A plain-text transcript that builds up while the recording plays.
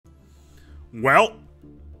Well,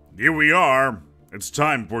 here we are. It's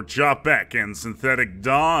time for ASpec and Synthetic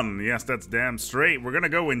Dawn. Yes, that's damn straight. We're gonna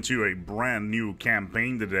go into a brand new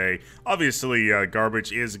campaign today. Obviously,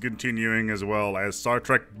 Garbage is continuing as well as Star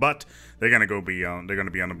Trek, but they're gonna be on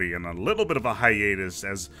a little bit of a hiatus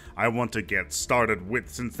as I want to get started with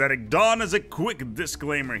Synthetic Dawn. As a quick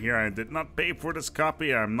disclaimer here, I did not pay for this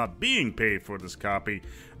copy. I'm not being paid for this copy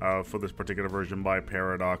for this particular version by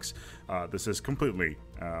Paradox. This is completely.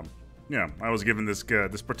 Yeah, I was given this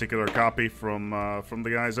this particular copy from the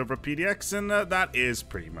guys over at PDX, and that is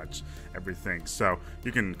pretty much everything. So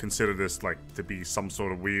you can consider this like to be some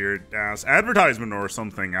sort of weird ass advertisement or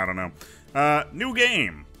something. I don't know. New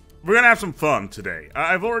game. We're gonna have some fun today.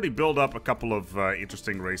 I've already built up a couple of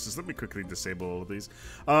interesting races. Let me quickly disable all of these.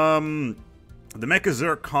 The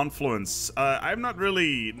Mechazerk Confluence. I'm not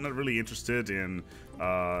really interested in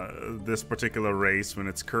this particular race when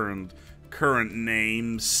its current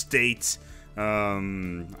name state. I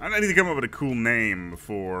need to come up with a cool name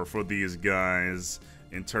for these guys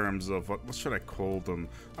in terms of what should I call them?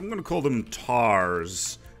 I'm gonna call them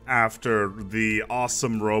TARS after the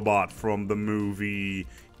awesome robot from the movie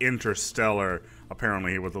Interstellar.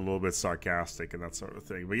 Apparently he was a little bit sarcastic and that sort of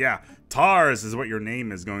thing. But yeah, TARS is what your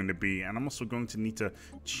name is going to be. And I'm also going to need to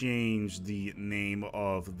change the name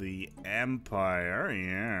of the Empire.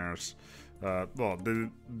 Yes. Well,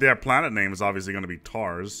 their planet name is obviously going to be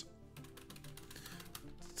TARS.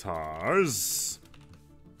 TARS.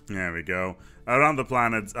 There we go. Around the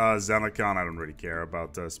planet, Xenocon, I don't really care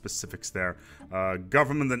about specifics there.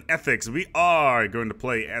 Government and ethics, we are going to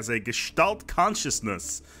play as a Gestalt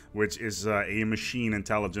Consciousness, which is a machine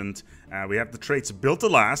intelligent. We have the traits Built to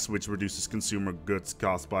Last, which reduces consumer goods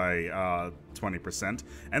cost by 20%,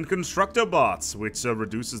 and Constructobots, which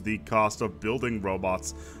reduces the cost of building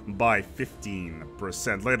robots by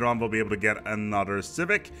 15%. Later on, we'll be able to get another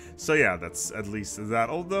Civic. So yeah, that's at least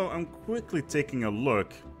that. Although, I'm quickly taking a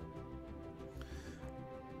look.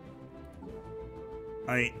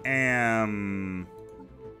 I am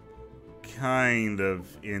kind of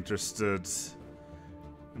interested.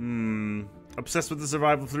 Obsessed with the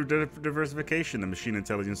survival through diversification. The machine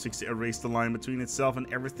intelligence seeks to erase the line between itself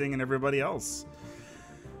and everything and everybody else.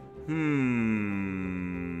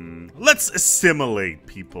 Let's assimilate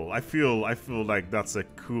people. I feel like that's a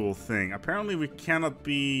cool thing. Apparently we cannot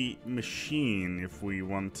be machine if we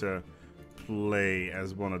want to play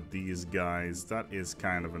as one of these guys. That is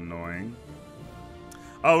kind of annoying.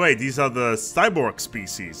 Oh wait, these are the cyborg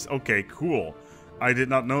species. Okay, cool. I did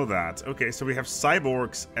not know that. Okay, so we have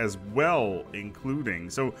cyborgs as well, including.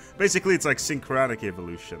 So basically it's like syncretic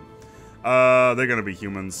evolution. They're gonna be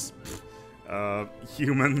humans.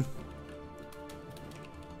 Human.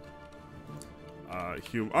 Oh,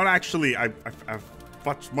 actually, I've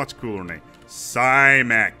much cooler name.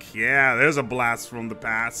 Cymec. Yeah, there's a blast from the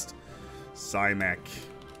past. Cymec.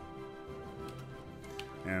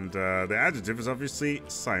 And the adjective is obviously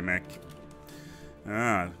Cymec.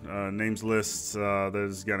 Names list.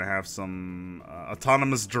 There's gonna have some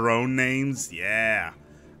autonomous drone names. Yeah.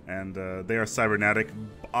 And they are cybernetic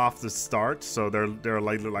off the start, so their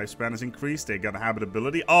lifespan is increased. They got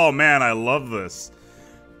habitability. Oh man, I love this.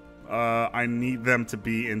 I need them to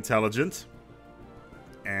be intelligent.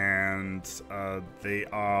 And they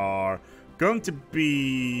are going to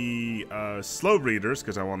be slow readers,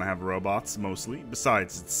 because I want to have robots mostly.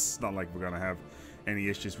 Besides, it's not like we're going to have any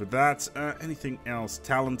issues with that. Anything else?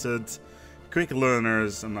 Talented, quick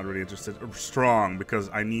learners, I'm not really interested. Strong, because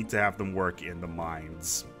I need to have them work in the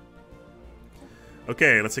mines.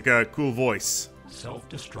 Okay, let's take a cool voice.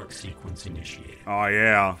 Self-destruct sequence initiated. Oh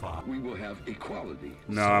yeah. We will have equality.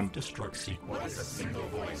 No, Self-destruct sequence. What is a single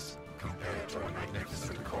voice compared to a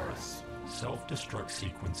magnificent chorus? Self-destruct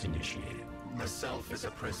sequence initiated. The self is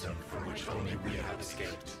a prison from which only we have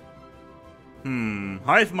escaped.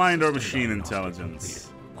 Hive mind or machine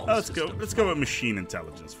intelligence? Let's go with machine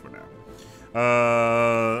intelligence for now.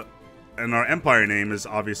 And our empire name is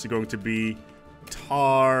obviously going to be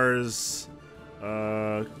TARS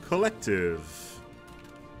Collective.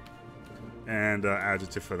 And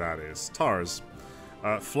adjective for that is TARS.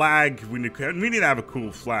 Flag, we need to have a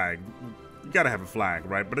cool flag. You gotta have a flag,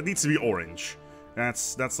 right? But it needs to be orange.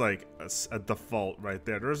 That's like a default right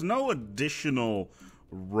there. There's no additional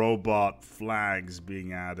robot flags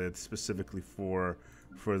being added specifically for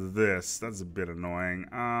this. That's a bit annoying.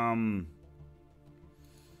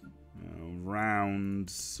 Round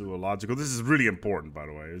zoological. This is really important, by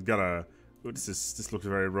the way. It's got a. This looks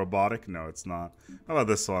very robotic. No, it's not. How about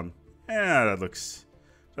this one? Yeah, that looks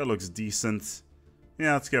decent.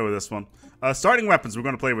 Yeah, let's go with this one. Starting weapons, we're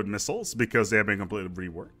going to play with missiles because they have been completely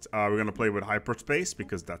reworked. We're going to play with hyperspace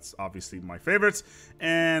because that's obviously my favorite.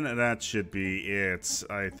 And that should be it,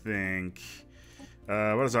 I think.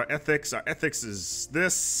 What is our ethics? Our ethics is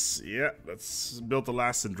this. Yeah, that's built to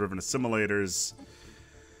last and driven simulators.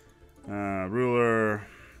 Ruler,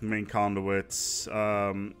 main conduits.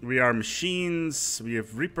 We are machines. We have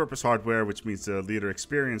repurposed hardware, which means the leader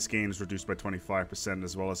experience gain is reduced by 25%,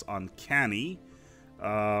 as well as uncanny.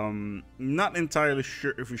 Not entirely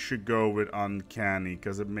sure if we should go with uncanny,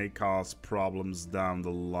 because it may cause problems down the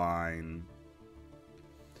line.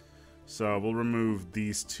 So we'll remove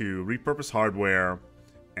these two. Repurpose hardware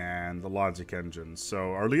and the logic engine.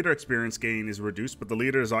 So our leader experience gain is reduced, but the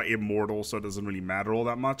leaders are immortal, so it doesn't really matter all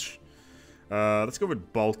that much. Let's go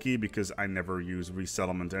with bulky, because I never use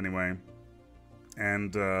resettlement anyway.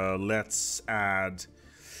 And let's add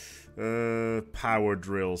power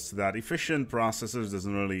drills to that. Efficient processors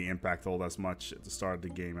doesn't really impact all that much at the start of the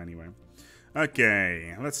game anyway.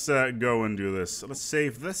 Okay, let's go and do this. So let's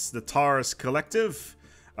save this. The Taurus Collective.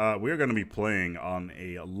 We're going to be playing on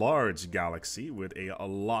a large galaxy with a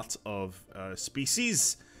lot of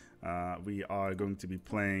species. We are going to be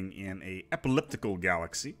playing in a elliptical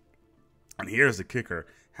galaxy. And here's the kicker.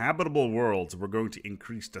 Habitable worlds, we're going to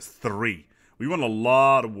increase to 3. We want a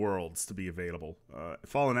lot of worlds to be available.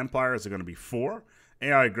 Fallen Empires are going to be 4.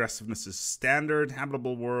 AI aggressiveness is standard.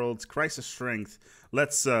 Habitable worlds, crisis strength.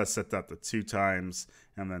 Let's set that to 2 times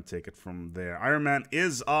and then take it from there. Iron Man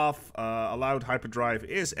is off. Allowed hyperdrive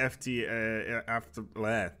is allowed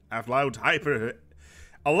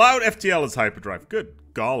FTL is hyperdrive. Good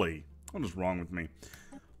golly. What is wrong with me?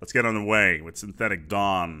 Let's get on the way with Synthetic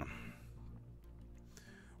Dawn.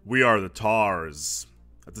 We are the Tars.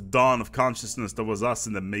 At the dawn of consciousness, there was us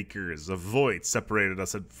and the Makers. A void separated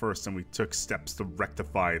us at first, and we took steps to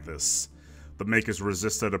rectify this. The Makers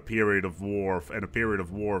resisted a period of war, and a period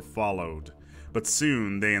of war followed. But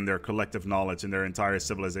soon, they and their collective knowledge and their entire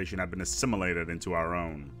civilization had been assimilated into our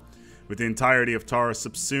own. With the entirety of Taurus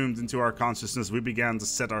subsumed into our consciousness, we began to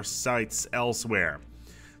set our sights elsewhere.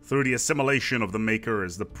 Through the assimilation of the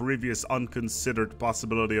Makers, the previous unconsidered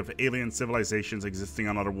possibility of alien civilizations existing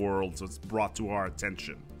on other worlds was brought to our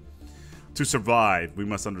attention. To survive, we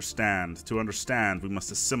must understand. To understand, we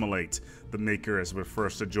must assimilate. The Makers were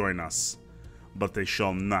first to join us. But they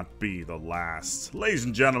shall not be the last. Ladies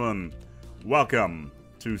and gentlemen, welcome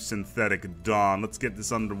to Synthetic Dawn. Let's get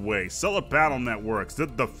this underway. Solar panel networks, the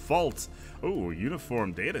default. Oh,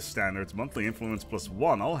 uniform data standards, monthly influence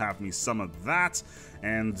 +1. I'll have me some of that.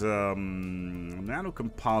 And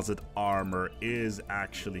nanocomposite armor is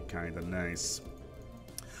actually kind of nice.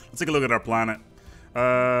 Let's take a look at our planet.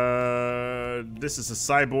 This is a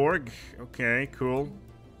cyborg. Okay, cool.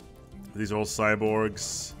 These are all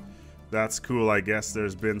cyborgs. That's cool, I guess.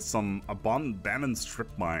 There's been some abandoned strip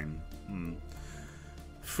mine.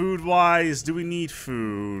 Food-wise, do we need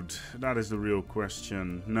food? That is the real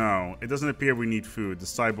question. No, it doesn't appear we need food. The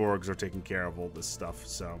cyborgs are taking care of all this stuff,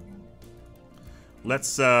 so...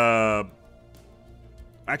 Let's,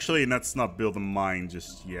 actually, let's not build a mine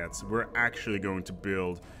just yet. We're actually going to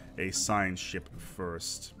build a science ship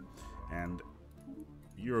first. And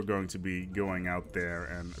you're going to be going out there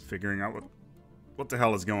and figuring out what the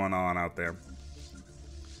hell is going on out there.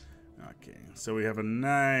 Okay, so we have a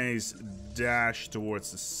nice dash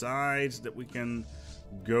towards the sides that we can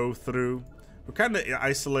go through. We're kind of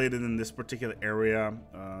isolated in this particular area.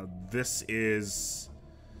 This is...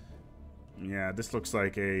 Yeah, this looks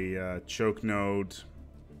like a choke node.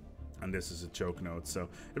 And this is a choke node. So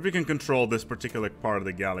if we can control this particular part of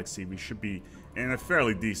the galaxy, we should be in a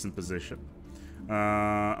fairly decent position.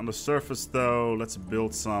 On the surface, though, let's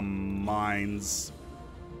build some mines.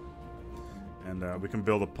 And we can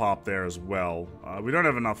build a pop there as well. We don't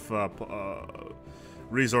have enough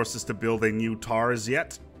resources to build a new TARS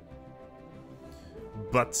yet.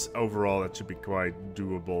 But overall, that should be quite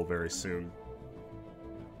doable very soon.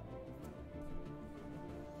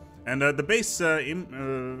 And the base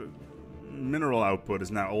mineral output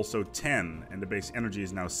is now also 10. And the base energy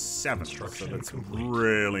is now 7. So that's complete.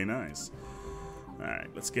 Really nice.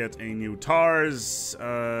 Alright, let's get a new TARS.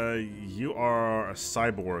 You are a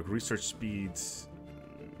cyborg. Research speed.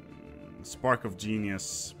 Spark of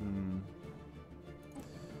genius.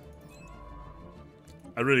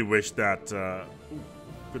 I really wish that...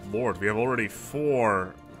 good lord, we have already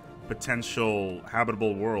 4 potential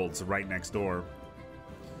habitable worlds right next door.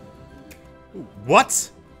 Ooh,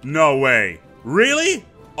 what? No way. Really?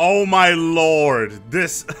 Oh my lord.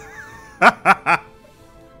 This...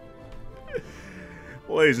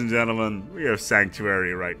 Ladies and gentlemen, we have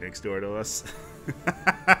Sanctuary right next door to us.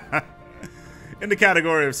 in the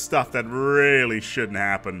category of stuff that really shouldn't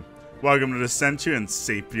happen. Welcome to the Sentient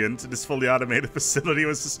Sapient. This fully automated facility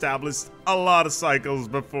was established a lot of cycles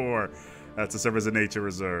before to serve as a nature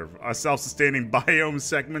reserve. Our self-sustaining biome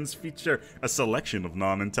segments feature a selection of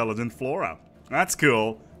non-intelligent flora. That's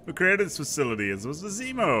cool. Who created this facility? It was the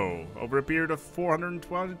Zemo over a period of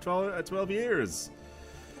 412 years.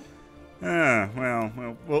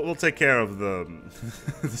 Well, we'll take care of the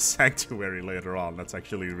the sanctuary later on. That's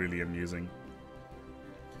actually really amusing.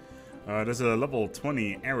 There's a level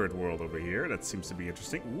 20 arid world over here. That seems to be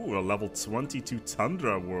interesting. Ooh, a level 22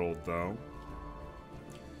 tundra world, though.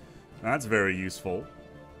 That's very useful.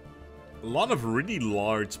 A lot of really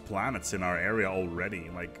large planets in our area already.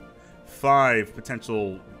 Like 5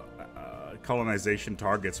 potential colonization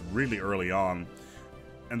targets really early on.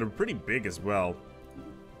 And they're pretty big as well.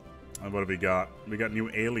 What have we got? We got new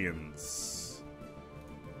aliens.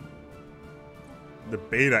 The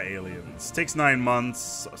beta aliens. Takes 9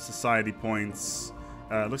 months. Society points.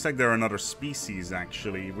 Looks like they're another species,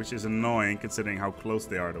 actually, which is annoying considering how close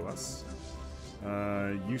they are to us.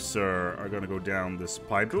 You, sir, are going to go down this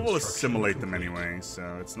pipe. We'll assimilate them anyway,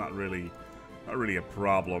 so it's not really a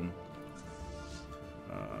problem.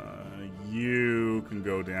 You can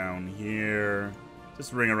go down here.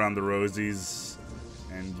 Just ring around the rosies.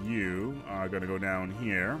 And you are going to go down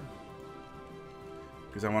here.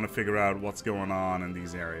 Because I want to figure out what's going on in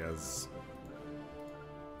these areas.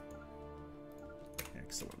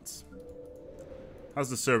 Excellent. How's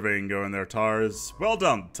the surveying going there, TARS? Well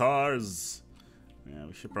done, TARS! Yeah,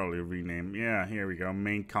 we should probably rename. Yeah, here we go.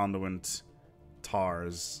 Main conduit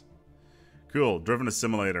TARS. Cool. Driven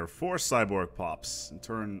assimilator. 4 cyborg pops. And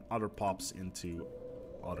turn other pops into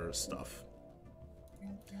other stuff.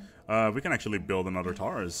 We can actually build another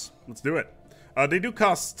TARS. Let's do it. They do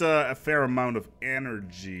cost a fair amount of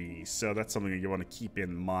energy, so that's something that you want to keep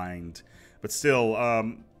in mind. But still,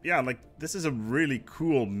 yeah, like, this is a really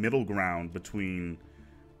cool middle ground between...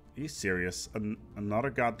 Are you serious? Another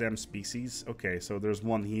goddamn species? Okay, so there's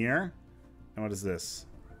one here. And what is this?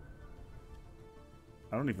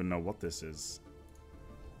 I don't even know what this is.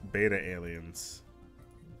 Beta aliens.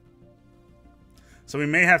 So we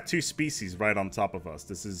may have 2 species right on top of us.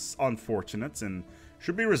 This is unfortunate and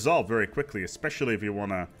should be resolved very quickly, especially if you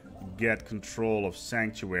want to get control of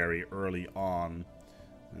Sanctuary early on.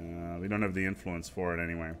 We don't have the influence for it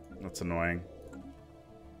anyway. That's annoying.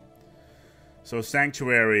 So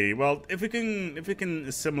Sanctuary, well, if we can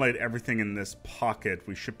assimilate everything in this pocket,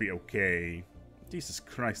 we should be okay. Jesus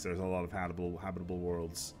Christ, there's a lot of habitable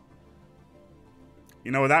worlds.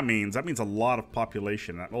 You know what that means? That means a lot of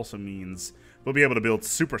population. That also means we'll be able to build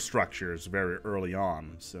superstructures very early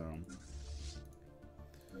on, so...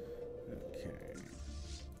 Okay.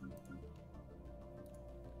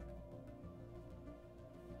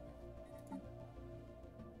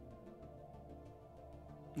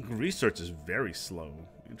 Research is very slow.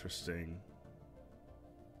 Interesting.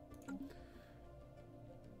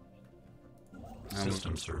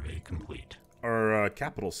 System survey complete. Our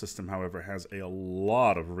capital system, however, has a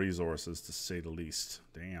lot of resources, to say the least.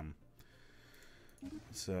 Damn.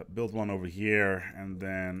 Let's build one over here, and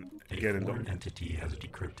then get into... A foreign entity has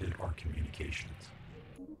decrypted our communications.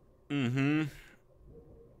 Mm-hmm.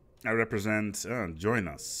 I represent... join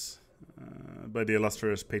us. By the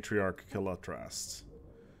illustrious Patriarch Kilotrust.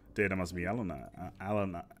 Data must be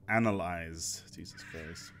analyzed. Jesus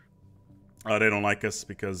Christ. They don't like us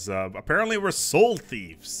because apparently we're soul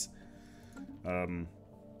thieves.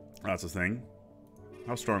 That's a thing.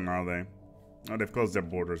 How strong are they? Oh, they've closed their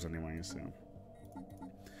borders anyway, so...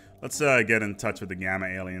 Let's get in touch with the Gamma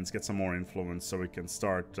aliens, get some more influence so we can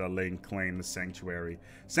start laying claim to Sanctuary.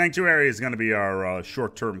 Sanctuary is going to be our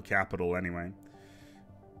short-term capital anyway.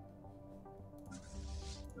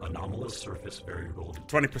 Anomalous surface variable.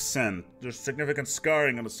 20%. There's significant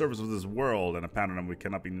scarring on the surface of this world and a pattern of we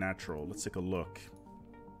cannot be natural. Let's take a look.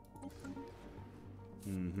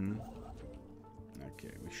 Mm-hmm.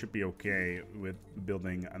 Okay, we should be okay with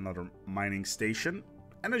building another mining station.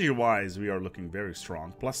 Energy-wise, we are looking very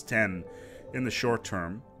strong. Plus 10 in the short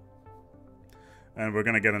term. And we're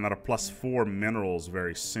going to get another plus 4 minerals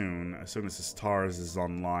very soon. As soon as this TARS is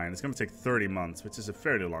online. It's going to take 30 months, which is a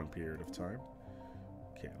fairly long period of time.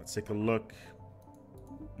 Okay, let's take a look.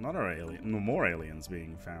 Another alien. No more aliens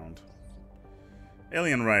being found.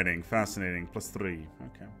 Alien writing. Fascinating. Plus 3.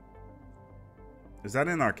 Okay. Is that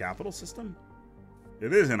in our capital system?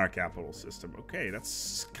 It is in our capital system. Okay,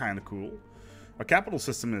 that's kind of cool. Our capital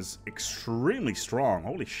system is extremely strong.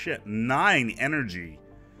 Holy shit. 9 energy.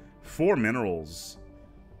 4 minerals.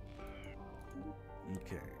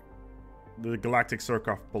 Okay. The Galactic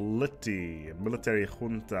Circle of Polity. Military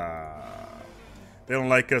Junta. They don't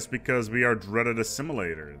like us because we are dreaded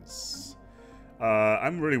assimilators.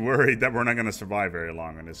 I'm really worried that we're not going to survive very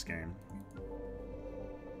long in this game.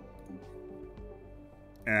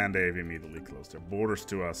 And they've immediately closed their borders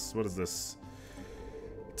to us. What is this?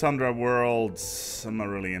 Tundra worlds. I'm not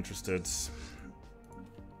really interested.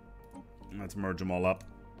 Let's merge them all up.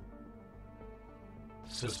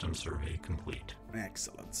 System survey complete.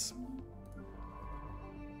 Excellent.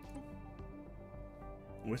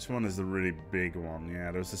 Which one is the really big one?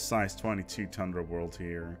 Yeah, there's a size 22 Tundra world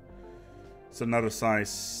here. It's another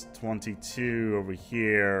size 22 over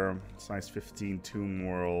here. Size 15 Tomb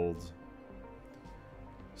world.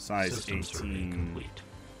 Size System 18. survey complete.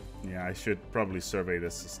 Yeah, I should probably survey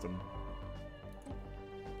this system.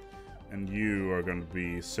 And you are going to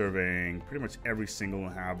be surveying pretty much every single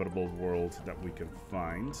habitable world that we can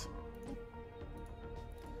find.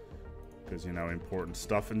 Because, you know, important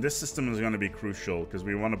stuff. And this system is going to be crucial because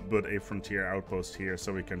we want to put a frontier outpost here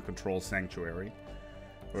so we can control Sanctuary.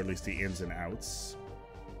 Or at least the ins and outs.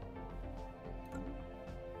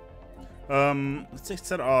 Let's say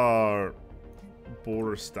set our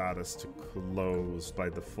border status to closed by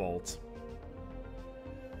default.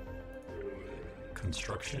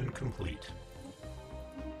 Construction complete.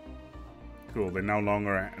 Cool. They no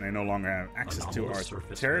longer have access to our Anomalous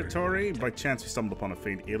surface territory. variable By chance, we stumbled upon a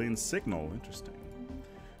faint alien signal. Interesting.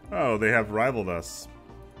 Oh, they have rivaled us.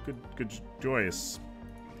 Good, joyous.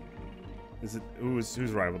 Is it who's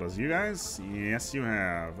rivaled us? You guys? Yes, you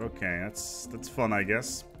have. Okay, that's fun, I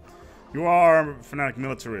guess. You are fanatic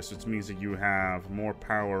militarists, which means that you have more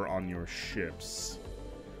power on your ships.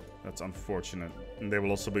 That's unfortunate. And they will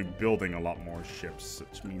also be building a lot more ships,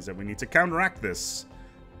 which means that we need to counteract this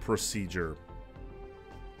procedure.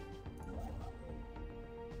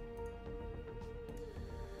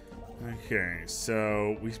 Okay,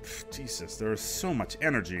 so Jesus, there is so much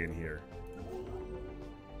energy in here.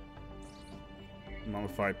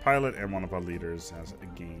 Modified pilot and one of our leaders has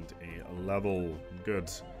gained a level.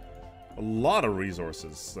 Good. A lot of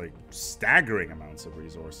resources, like staggering amounts of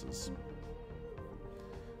resources.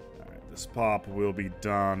 Alright, this pop will be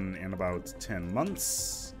done in about 10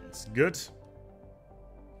 months. It's good.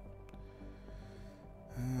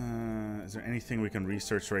 Is there anything we can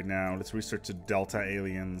research right now? Let's research the Delta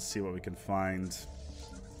aliens, see what we can find.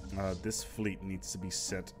 This fleet needs to be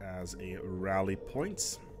set as a rally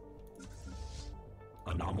point.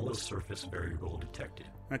 Anomalous surface variable detected.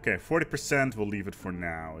 Okay, 40%, we'll leave it for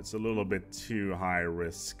now. It's a little bit too high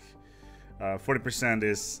risk. 40%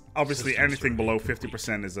 is obviously System anything below survey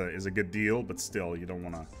 50% is a good deal, but still, you don't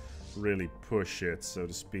want to really push it, so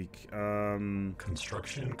to speak.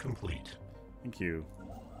 Construction complete. Thank you.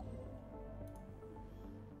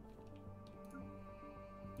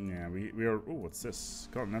 Yeah, we are. Oh, what's this?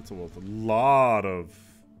 Continental World. A lot of.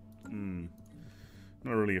 Not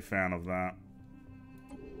really a fan of that.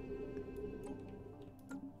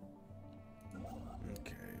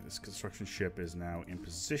 Okay, this construction ship is now in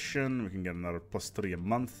position. We can get another +3 a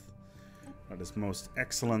month. That is most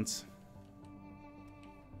excellent.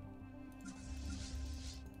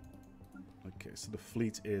 Okay, so the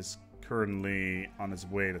fleet is currently on its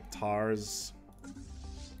way to Tars.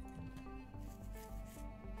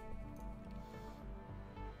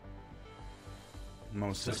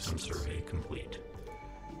 Most System excellent. survey complete.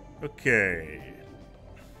 Okay.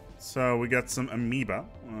 So we got some amoeba.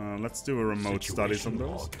 Let's do a remote studies on Situation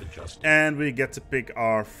those. log adjusted. And we get to pick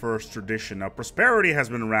our first tradition. Now, prosperity has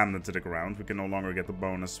been rammed into the ground. We can no longer get the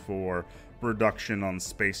bonus for production on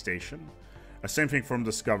space station. Same thing from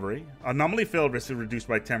discovery. Anomaly fail risk reduced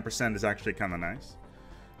by 10% is actually kind of nice.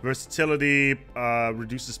 Versatility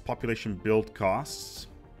reduces population build costs.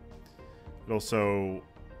 It also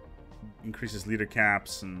increases leader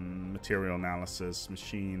caps and material analysis,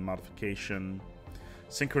 machine modification.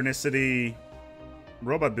 Synchronicity,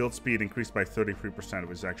 robot build speed increased by 33%,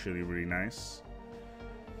 which is actually really nice.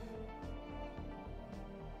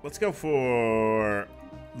 Let's go for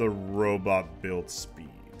the robot build speed.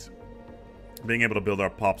 Being able to build our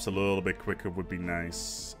pops a little bit quicker would be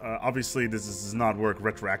nice. Obviously, this does not work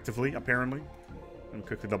retroactively, apparently. Let me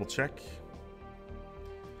quickly double check.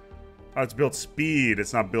 Oh, it's build speed,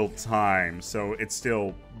 it's not build time, so it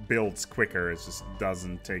still builds quicker, it just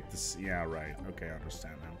doesn't take this. Yeah, right. Okay, I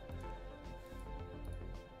understand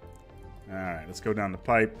now. Alright, let's go down the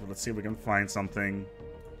pipe. Let's see if we can find something.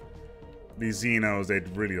 These Xenos, they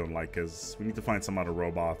really don't like us. We need to find some other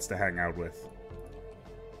robots to hang out with.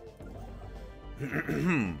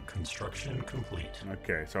 Construction complete.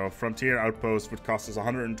 Okay, so a frontier outpost would cost us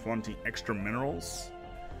 120 extra minerals.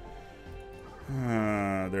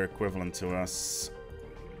 They're equivalent to us.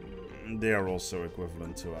 They are also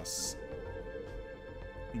equivalent to us.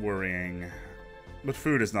 worrying. But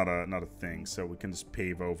food is not a thing, so we can just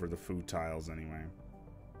pave over the food tiles anyway.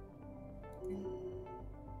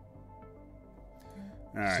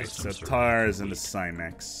 Alright, so tires and the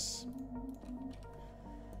Cymex.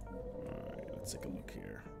 Alright, let's take a look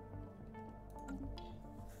here.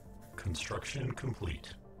 Construction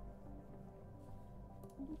complete.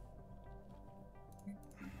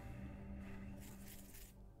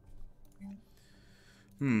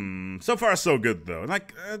 So far so good though.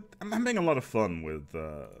 Like I'm having a lot of fun with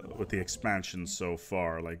the expansion so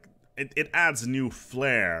far. Like it adds new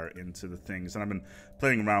flair into the things, and I've been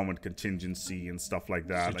playing around with contingency and stuff like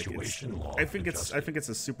that. Situation log I think it's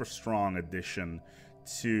a super strong addition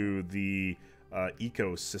to the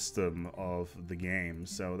ecosystem of the game.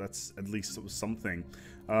 So that's at least something.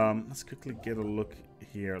 Let's quickly get a look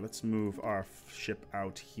here. Let's move our ship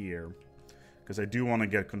out here, because I do want to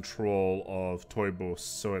get control of Toybos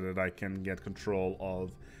so that I can get control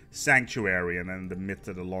of Sanctuary, and then in the mid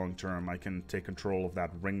to the long term I can take control of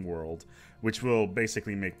that ring world, which will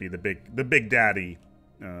basically make me the big daddy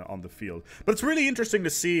on the field. But it's really interesting to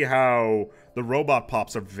see how the robot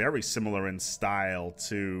pops are very similar in style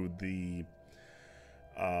to the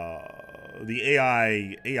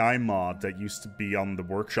AI mod that used to be on the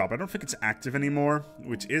workshop. I don't think it's active anymore,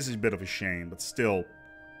 which is a bit of a shame, but still.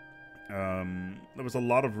 There was a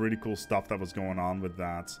lot of really cool stuff that was going on with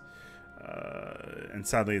that. And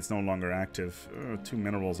sadly, it's no longer active. 2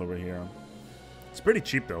 minerals over here. It's pretty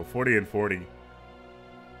cheap, though. 40 and 40.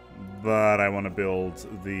 But I want to build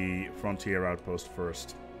the Frontier Outpost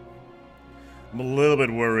first. I'm a little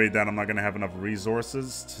bit worried that I'm not going to have enough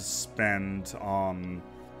resources to spend on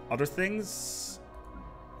other things.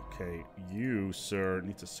 Okay, you, sir,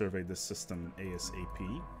 need to survey this system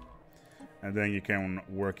ASAP. And then you can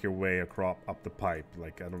work your way up the pipe.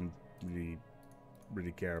 Like, I don't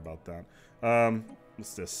really care about that.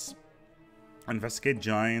 What's this? Investigate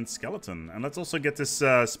giant skeleton. And let's also get this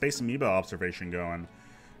space amoeba observation going.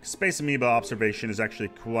 Space amoeba observation is actually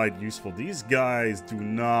quite useful. These guys do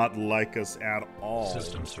not like us at all.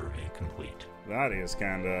 System survey complete. That is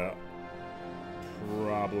kind of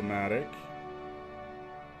problematic.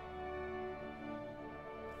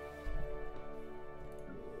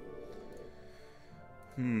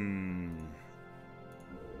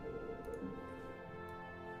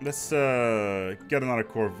 Let's get another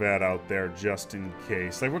Corvette out there just in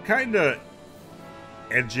case. Like, we're kind of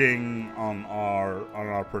edging on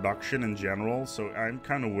our production in general, so I'm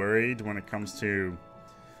kind of worried when it comes to,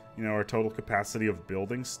 you know, our total capacity of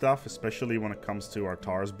building stuff, especially when it comes to our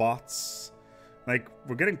TARS bots. Like,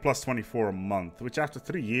 we're getting plus 24 a month, which after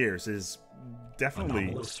 3 years is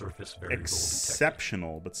definitely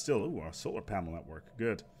exceptional, but still, ooh, a solar panel network,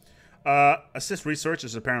 good. Assist research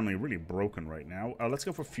is apparently really broken right now. Let's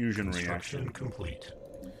go for fusion reaction. Complete.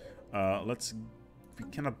 We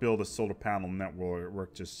cannot build a solar panel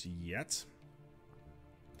network just yet.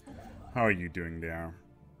 How are you doing there?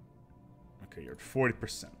 Okay, you're at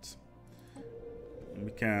 40%. We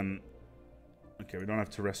can. Okay, we don't have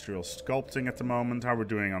terrestrial sculpting at the moment. How are we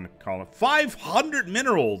doing on the column? 500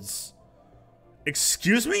 minerals.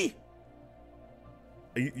 Excuse me?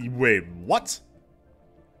 Wait, what?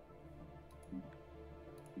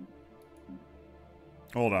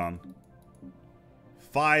 Hold on.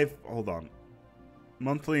 Hold on.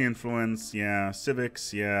 Monthly influence, yeah.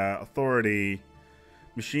 Civics, yeah. Authority.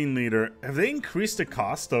 Machine leader. Have they increased the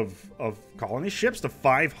cost of colony ships to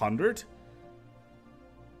 500?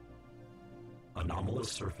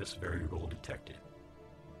 Anomalous surface variable detected.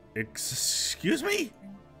 Excuse me?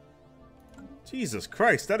 Jesus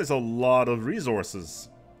Christ, that is a lot of resources.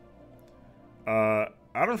 I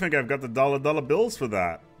don't think I've got the dollar bills for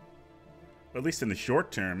that. At least in the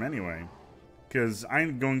short term, anyway. Because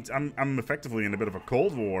I'm effectively in a bit of a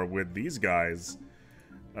cold war with these guys.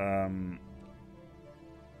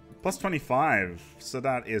 Plus 25, so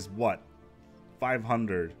that is what?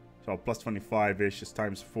 500. So plus 25-ish is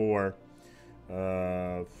times 4.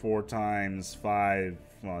 4 times 5,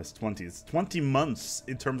 well, it's 20. It's 20 months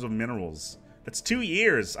in terms of minerals. That's 2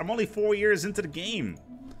 years. I'm only 4 years into the game.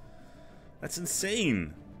 That's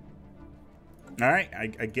insane. All right,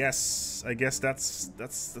 I guess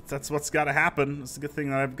that's what's got to happen. It's a good thing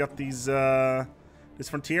that I've got these this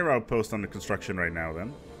Frontier Outpost under construction right now.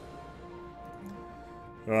 Then,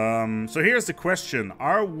 so here's the question: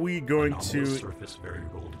 are we going to surface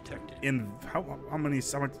variable detected? In how much?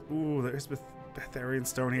 Ooh, there's Betharian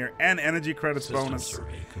stone here and energy credits System bonus,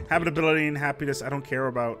 complete. habitability and happiness. I don't care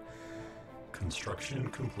about. Construction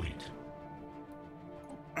complete.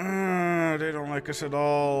 They don't like us at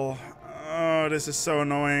all. Oh, this is so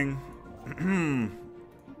annoying.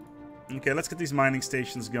 Okay, let's get these mining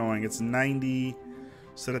stations going. It's 90,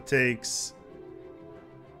 so that takes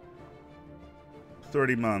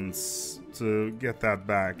 30 months to get that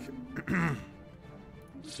back.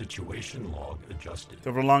 Situation log adjusted. So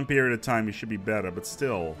over a long period of time, you should be better, but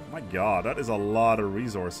still, my god, that is a lot of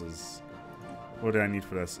resources. What do I need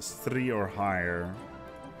for this? It's 3 or higher.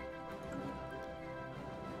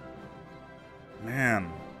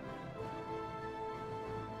 Man.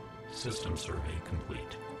 System survey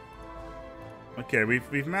complete. Okay,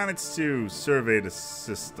 we've managed to survey the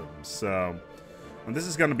system, so... And this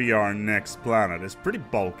is going to be our next planet. It's pretty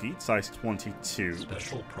bulky, it's size 22.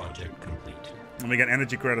 Special project complete. And we get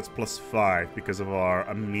energy credits plus 5 because of our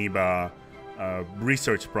amoeba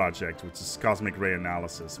research project, which is cosmic ray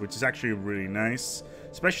analysis, which is actually really nice,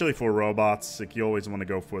 especially for robots. Like, you always want to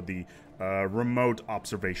go for the remote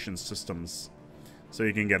observation systems, so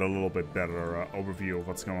you can get a little bit better overview of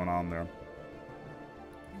what's going on there.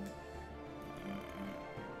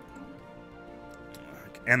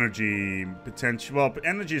 Energy potential. Well,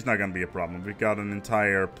 energy is not going to be a problem. We've got an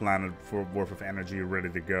entire planet worth of energy ready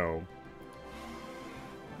to go.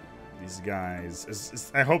 These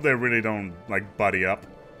guys, I hope they really don't like buddy up.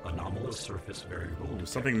 Anomalous surface variable. Ooh,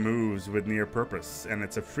 something moves with near purpose, and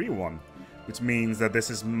it's a free one, which means that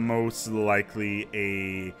this is most likely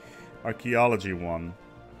a archaeology one.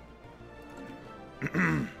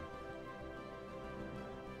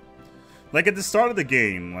 Like at the start of the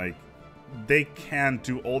game, like, they can't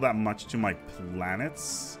do all that much to my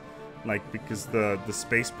planets, like, because the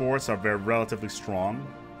spaceports are relatively strong,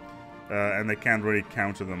 and they can't really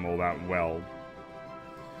counter them all that well.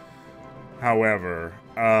 However,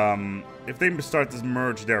 if they start to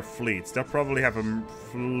merge their fleets, they'll probably have a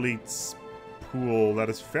fleets pool that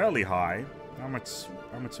is fairly high. How much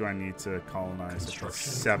do I need to colonize?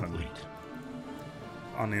 7 complete.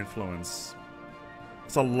 On influence.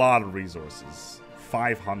 It's a lot of resources.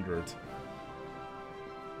 500.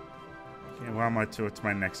 Okay, where am I towards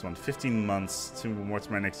my next one? 15 months towards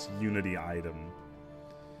my next Unity item.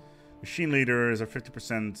 Machine leaders are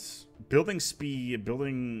 50%. Building speed,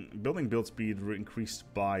 building build speed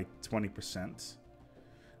increased by 20%.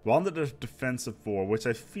 We're under the defensive 4, which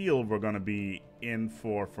I feel we're going to be in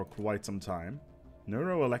for quite some time.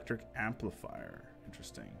 Neuroelectric amplifier.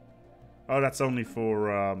 Interesting. Oh, that's only for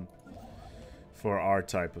our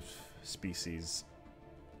type of species.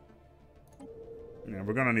 Yeah,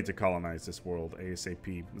 we're gonna need to colonize this world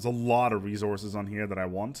ASAP. There's a lot of resources on here that I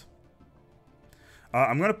want.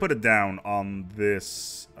 I'm gonna put it down on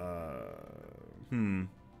this. I'm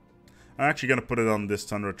actually gonna put it on this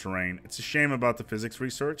tundra terrain. It's a shame about the physics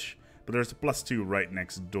research, but there's a +2 right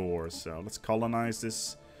next door. So let's colonize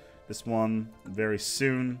this one very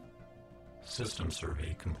soon. System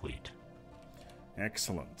survey complete.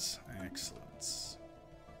 Excellent, excellent.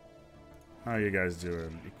 How are you guys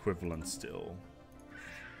doing? Equivalent still.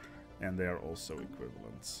 And they are also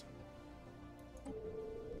equivalent.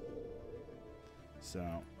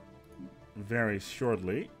 So, very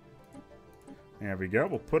shortly. There we go.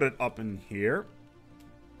 We'll put it up in here.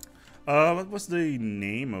 What was the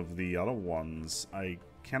name of the other ones? I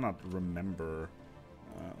cannot remember.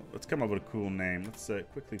 Let's come up with a cool name. Let's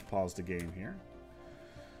quickly pause the game here.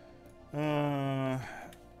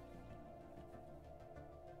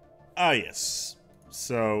 Yes.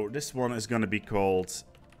 So, this one is going to be called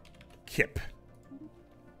Kip,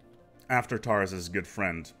 after Tarz's good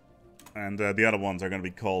friend, and the other ones are going to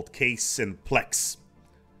be called Case and Plex.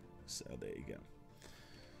 So there you go.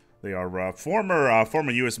 They are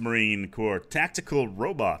former U.S. Marine Corps tactical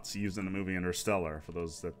robots used in the movie Interstellar. For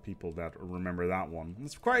those people that remember that one,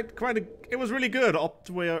 it's it was really good up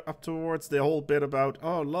towards the whole bit about,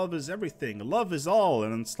 oh, love is everything, love is all,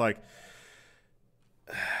 and it's like,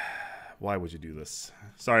 why would you do this?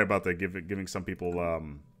 Sorry about that, giving some people a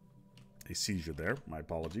seizure there. My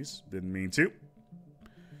apologies. Didn't mean to.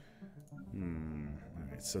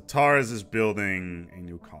 Alright, so Tars is building a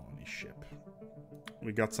new colony ship.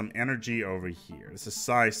 We got some energy over here. This is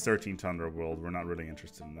size 13 Tundra World. We're not really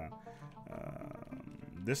interested in that.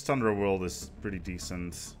 This Tundra World is pretty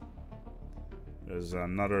decent. There's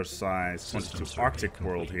another size 22 Arctic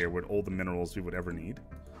World here with all the minerals we would ever need.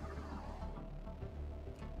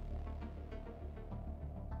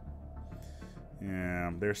 Yeah,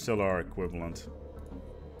 they're still our equivalent.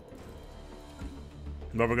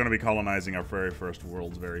 But we're going to be colonizing our very first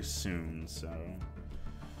worlds very soon, so...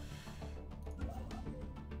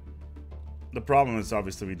 The problem is,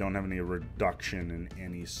 obviously, we don't have any reduction in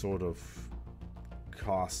any sort of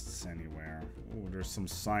costs anywhere. Ooh, there's some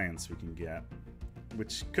science we can get,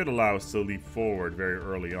 which could allow us to leap forward very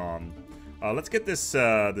early on. Let's get this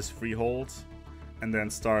freehold and then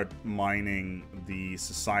start mining the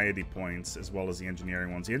society points as well as the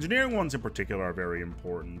engineering ones. The engineering ones in particular are very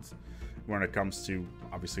important when it comes to,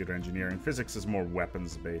 obviously, their engineering. Physics is more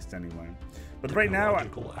weapons based anyway. But right now,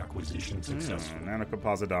 acquisition successful.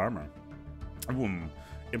 Nanocomposite armor.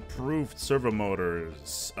 Improved servo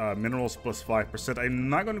motors, minerals plus 5%. I'm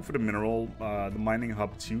not going for the mining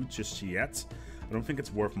hub 2 just yet. I don't think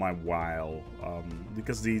it's worth my while,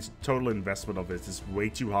 because the total investment of it is way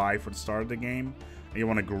too high for the start of the game. And you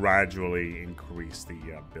want to gradually increase the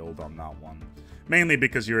build on that one. Mainly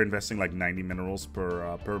because you're investing like 90 minerals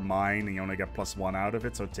per mine, and you only get +1 out of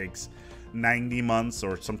it, so it takes 90 months,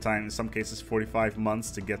 or sometimes in some cases 45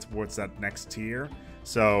 months to get towards that next tier.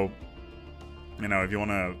 So, you know, if you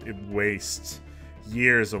want to waste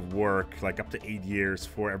years of work, like up to 8 years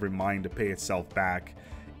for every mine to pay itself back,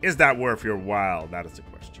 is that worth your while? That is the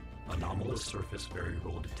question. Anomalous surface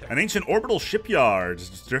variable detected. An ancient orbital shipyard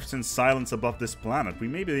drifts in silence above this planet. We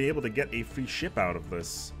may be able to get a free ship out of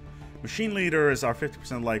this. Machine leaders are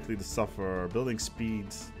 50% likely to suffer. Building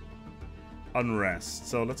speeds, unrest.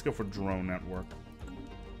 So let's go for drone network.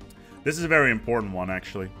 This is a very important one,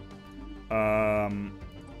 actually.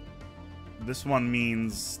 This one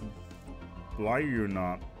means... Why are you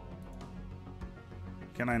not...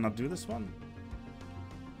 Can I not do this one?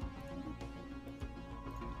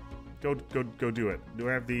 Go do it. Do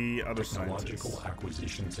I have the other scientists? Technological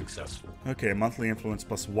acquisition successful. Okay, monthly influence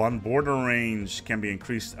 +1. Border range can be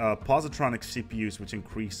increased. Positronic CPUs, which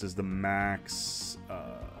increases the max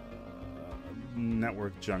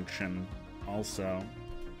network junction also.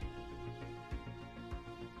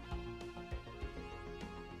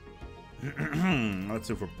 Let's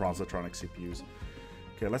do for positronic CPUs.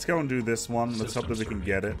 Okay, let's go and do this one. Let's hope that we can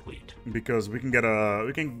get it, because we can get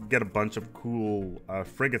a bunch of cool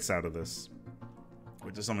frigates out of this,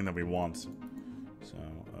 which is something that we want. So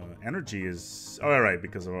energy is right,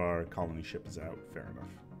 because of our colony ship is out. Fair enough.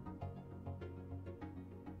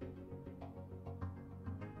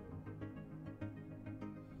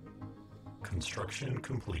 Construction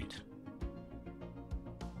complete.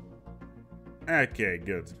 Okay,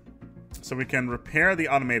 good. So we can repair the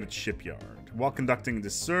automated shipyard. While conducting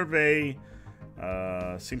this survey,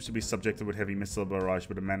 seems to be subjected with heavy missile barrage,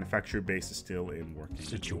 but the manufacturer base is still in working.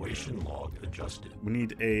 Situation log adjusted. We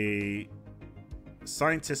need a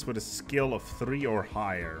scientist with a skill of 3 or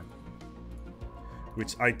higher,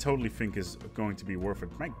 which I totally think is going to be worth it.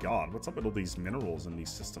 My god, what's up with all these minerals in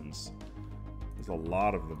these systems? There's a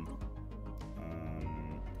lot of them.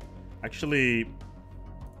 Actually...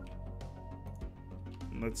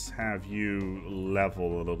 Let's have you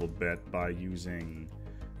level a little bit by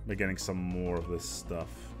getting some more of this stuff.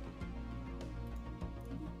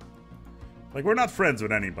 Like, we're not friends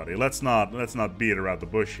with anybody. Let's not beat around the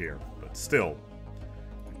bush here. But still.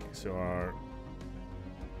 Okay, so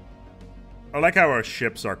I like how our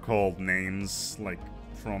ships are called names, like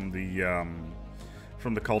from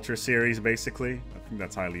the Culture series, basically. I think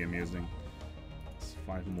that's highly amusing. Let's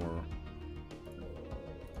 5 more.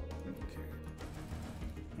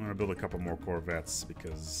 I'm gonna build a couple more Corvettes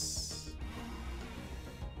because,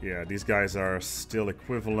 yeah, these guys are still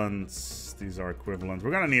equivalents. These are equivalent. We're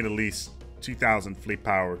gonna need at least 2,000 fleet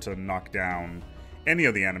power to knock down any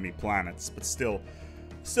of the enemy planets. But still,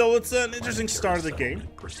 it's an interesting start of the game.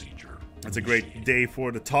 It's a great day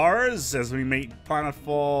for the TARS as we make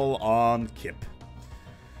planetfall on Kip.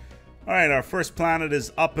 Alright, our first planet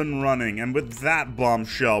is up and running, and with that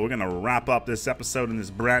bombshell, we're going to wrap up this episode in this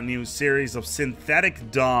brand new series of Synthetic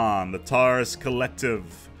Dawn. The TARS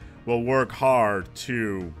Collective will work hard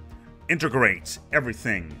to integrate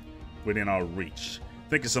everything within our reach.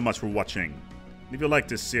 Thank you so much for watching. If you like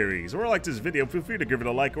this series or like this video, feel free to give it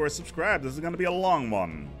a like or a subscribe. This is going to be a long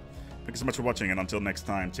one. Thank you so much for watching, and until next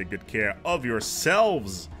time, take good care of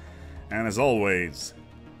yourselves. And as always,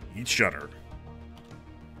 eat Shudder.